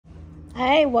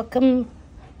Hi, welcome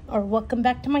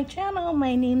back to my channel.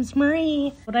 My name's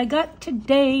Marie. What I got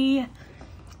today,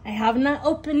 I have not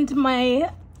opened my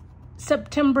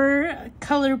September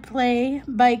Color Play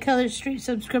by Color Street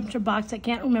subscription box. I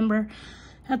can't remember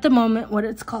at the moment what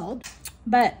it's called,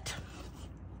 but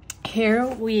here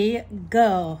we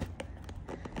go.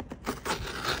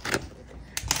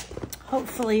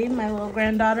 Hopefully my little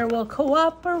granddaughter will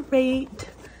cooperate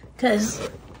because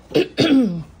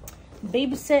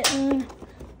babysitting,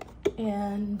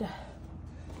 and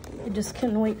I just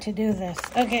couldn't wait to do this.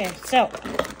 Okay, so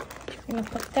I'm gonna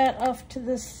put that off to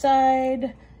the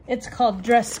side. It's called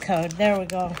Dress Code. There we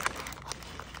go.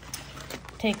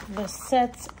 Take the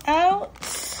sets out,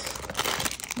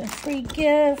 the free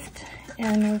gift,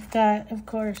 and we've got, of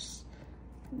course,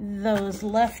 those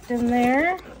left in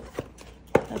there.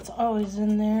 That's always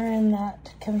in there, and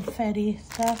that confetti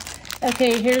stuff.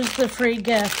 Okay, here's the free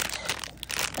gift.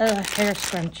 A hair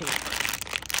scrunchie.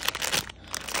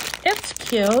 It's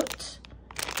cute.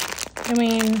 I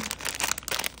mean,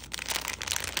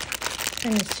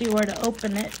 trying to see where to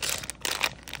open it.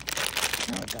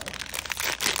 There we go.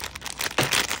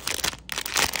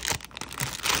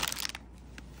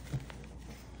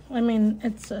 I mean,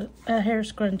 it's a hair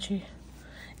scrunchie.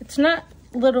 It's not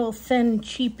little thin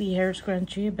cheapy hair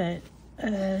scrunchie, but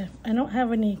I don't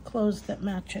have any clothes that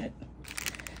match it.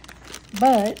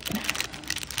 But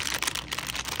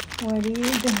what are you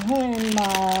doing,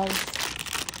 love?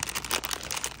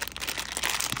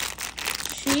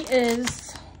 She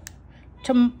is,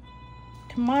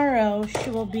 tomorrow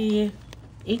she will be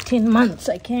 18 months.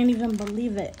 I can't even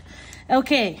believe it.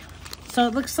 Okay, so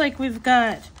it looks like we've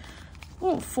got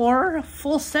 4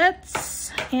 full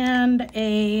sets and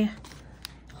a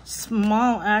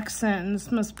small accent.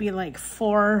 This must be like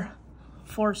four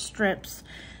strips.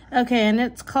 Okay, and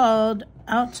it's called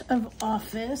Out of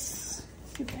Office.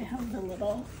 Let's see if I have the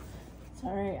little,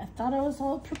 sorry, I thought I was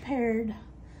all prepared.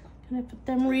 Can I put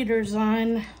them readers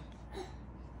on?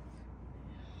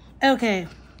 Okay,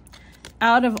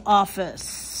 Out of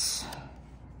Office.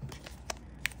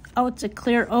 Oh, it's a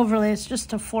clear overlay. It's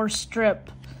just a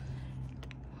 4-strip.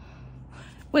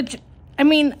 Which, I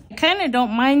mean, I kind of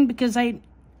don't mind because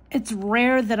it's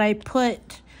rare that I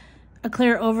put a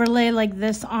clear overlay like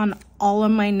this on all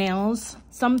of my nails.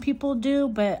 Some people do,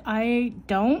 but I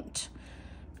don't.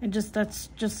 That's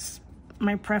just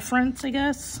my preference, I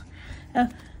guess.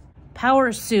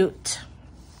 Power Suit.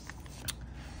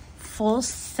 Full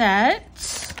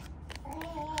set.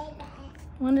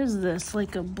 What is this?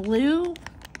 Like a blue?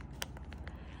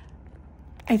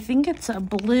 I think it's a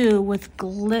blue with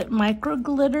micro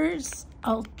glitters.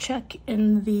 I'll check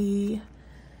in the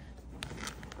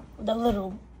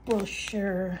little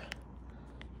brochure.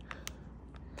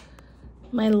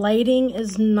 My lighting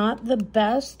is not the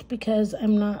best because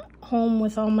I'm not home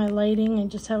with all my lighting. I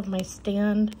just have my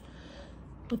stand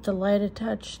with the light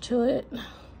attached to it.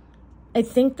 I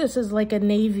think this is like a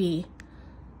navy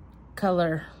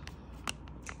color.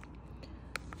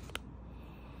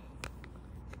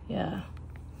 Yeah.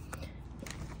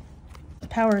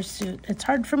 Power Suit. It's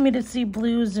hard for me to see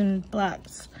blues and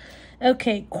blacks.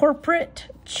 Okay, Corporate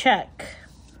Check.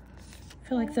 I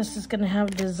feel like this is gonna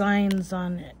have designs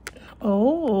on it.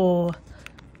 Oh,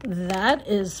 that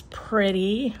is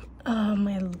pretty.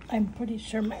 I'm pretty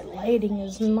sure my lighting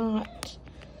is not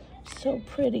so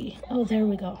pretty. Oh, there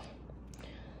we go.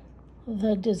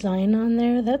 The design on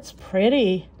there, that's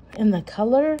pretty. And the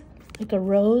color, like a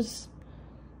rose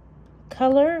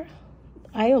color.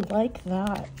 I like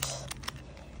that.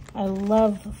 I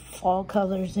love fall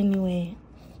colors anyway.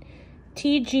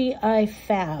 TGI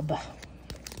Fab.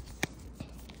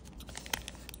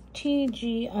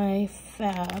 TGI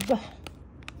Fab.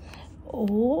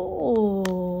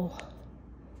 Oh,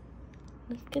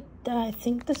 look at that. I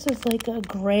think this is like a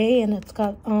gray and it's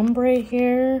got ombre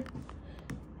here.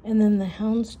 And then the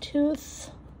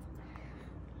houndstooth.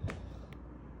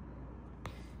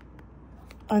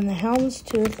 On the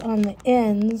houndstooth, on the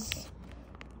ends,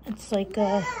 it's like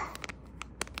a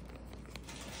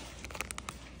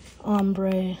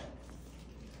ombre.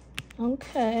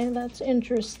 Okay, that's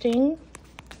interesting.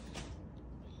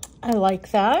 I like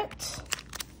that.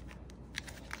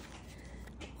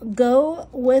 Go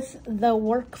with the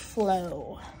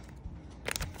workflow.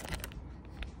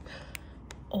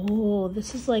 Oh,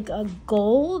 this is like a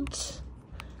gold.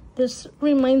 This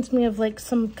reminds me of like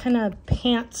some kind of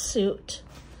pantsuit.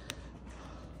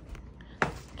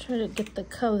 Try to get the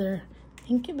color.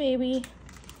 Thank you, baby.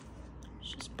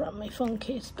 She just brought my phone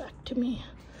case back to me.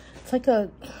 It's like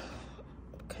a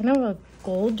kind of a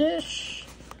goldish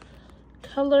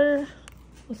color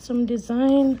with some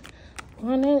design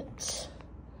on it.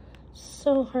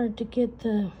 so hard to get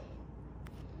the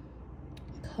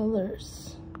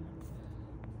colors.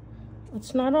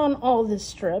 It's not on all the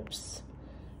strips,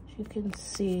 as you can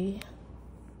see.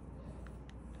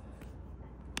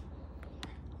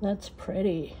 That's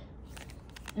pretty.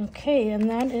 Okay, and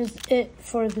that is it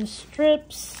for the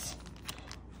strips.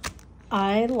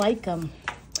 I like them.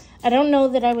 I don't know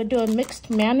that I would do a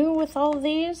mixed manu with all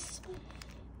these.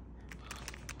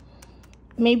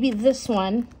 Maybe this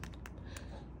one,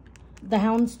 the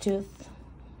houndstooth.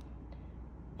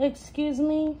 Excuse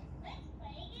me?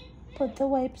 Put the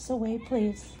wipes away,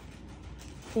 please.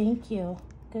 Thank you.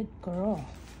 Good girl.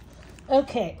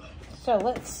 Okay, so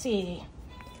let's see.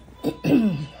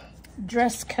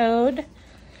 Dress code.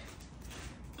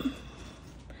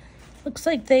 Looks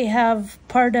like they have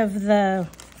part of the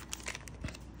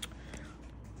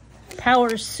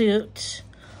power suit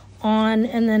on,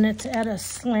 and then it's at a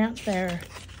slant there.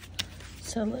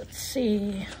 So let's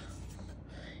see.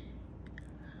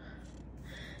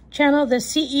 Channel the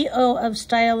CEO of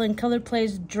Style and Color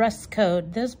Plays dress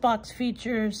code. This box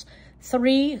features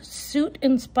 3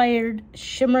 suit-inspired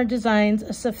shimmer designs,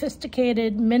 a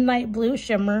sophisticated midnight blue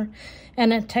shimmer,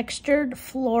 and a textured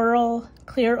floral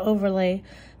clear overlay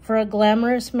for a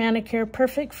glamorous manicure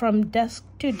perfect from desk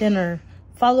to dinner.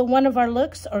 Follow one of our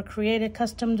looks or create a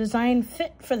custom design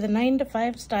fit for the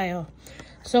 9-to-5 style.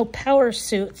 So power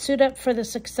suit. Suit up for the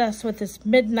success with this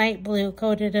midnight blue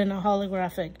coated in a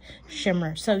holographic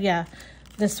shimmer. So yeah,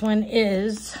 this one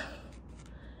is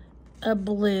a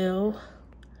blue.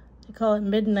 I call it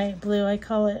midnight blue. I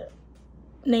call it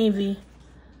navy.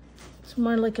 It's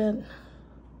more like a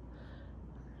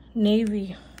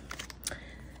navy.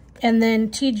 And then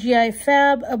TGI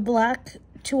Fab, a black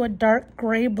to a dark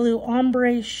gray blue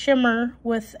ombre shimmer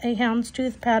with a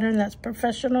houndstooth pattern that's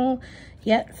professional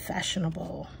yet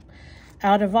fashionable.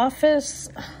 Out of Office,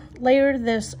 layer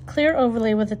this clear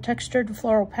overlay with a textured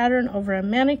floral pattern over a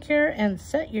manicure and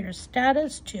set your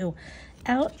status to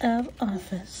Out of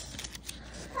Office.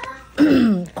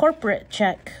 Corporate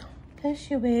check.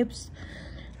 Bless you, babes.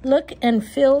 Look and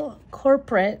feel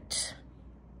corporate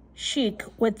chic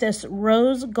with this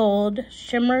rose gold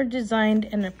shimmer designed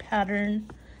in a pattern,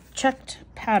 checked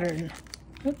pattern.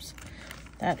 Oops,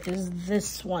 that is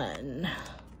this one.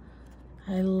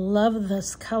 I love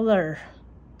this color.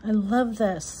 I love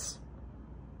this.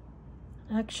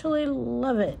 Actually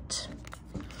love it.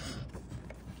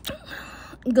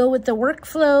 Go with the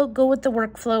workflow. Go with the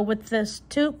workflow with this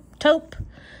taupe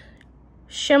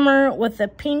shimmer with a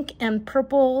pink and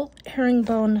purple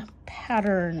herringbone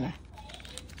pattern.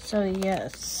 So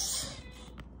yes,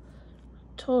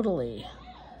 totally.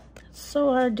 It's so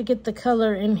hard to get the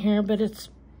color in here, but it's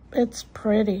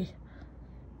pretty.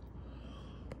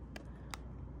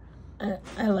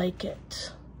 I like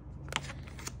it.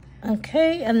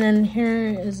 Okay, and then here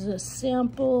is a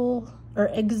sample or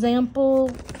example.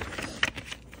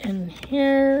 And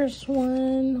here's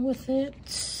one with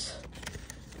it.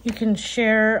 You can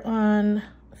share on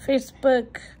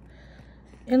Facebook,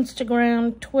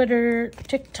 Instagram, Twitter,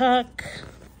 TikTok,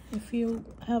 if you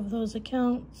have those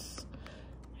accounts.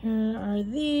 Here are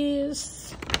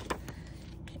these.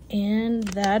 And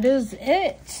that is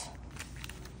it.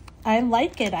 I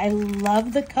like it. I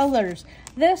love the colors.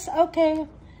 This, okay,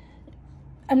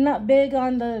 I'm not big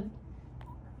on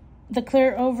the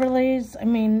clear overlays. I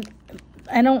mean,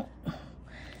 I don't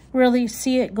really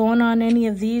see it going on any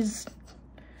of these,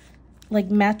 like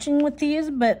matching with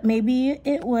these, but maybe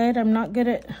it would. I'm not good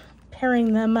at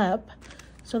pairing them up.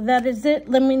 So that is it.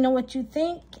 Let me know what you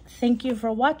think. Thank you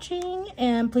for watching,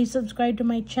 and please subscribe to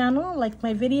my channel, like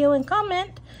my video, and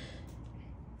comment.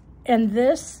 And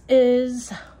this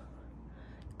is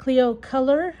Cleo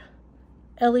Color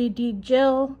LED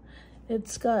gel.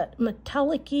 It's got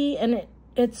metallic-y, and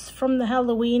it's from the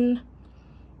Halloween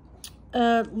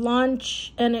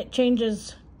launch, and it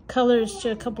changes colors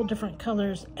to a couple different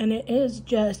colors, and it is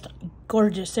just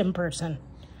gorgeous in person.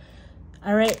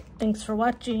 All right, thanks for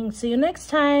watching. See you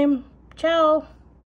next time. Ciao.